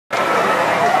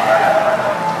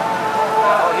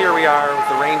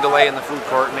delay in the food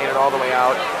court. Made it all the way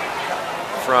out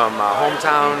from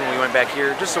hometown. We went back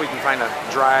here just so we can find a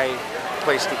dry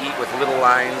place to eat with little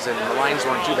lines, and the lines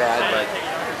weren't too bad, but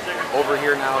over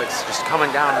here now it's just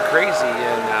coming down crazy,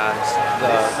 and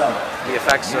the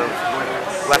effects of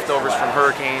leftovers from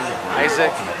Hurricane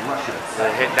Isaac, the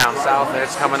hit down south,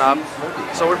 that's coming up.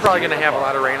 So we're probably going to have a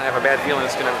lot of rain. I have a bad feeling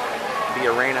it's going to be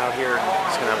a rain out here.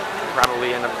 It's going to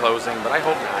probably end up closing, but I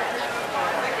hope not.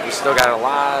 We still got a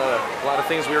lot of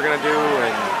things we were going to do,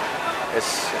 and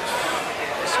it's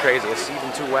crazy. It's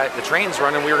even too wet. The train's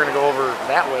running. We were going to go over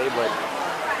that way, but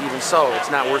even so,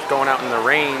 it's not worth going out in the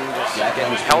rain, just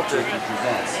getting pelted.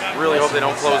 Really hope they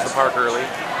don't close the park early,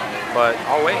 but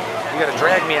I'll wait. You got to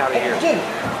drag me out of here.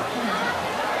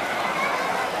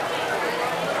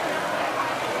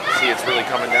 See, it's really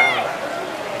coming down.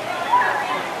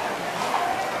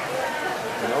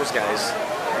 And those guys,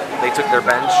 they took their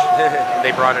bench.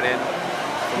 They brought it in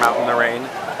from out in the rain.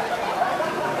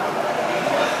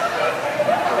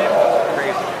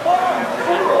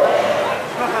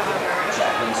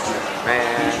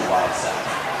 Man.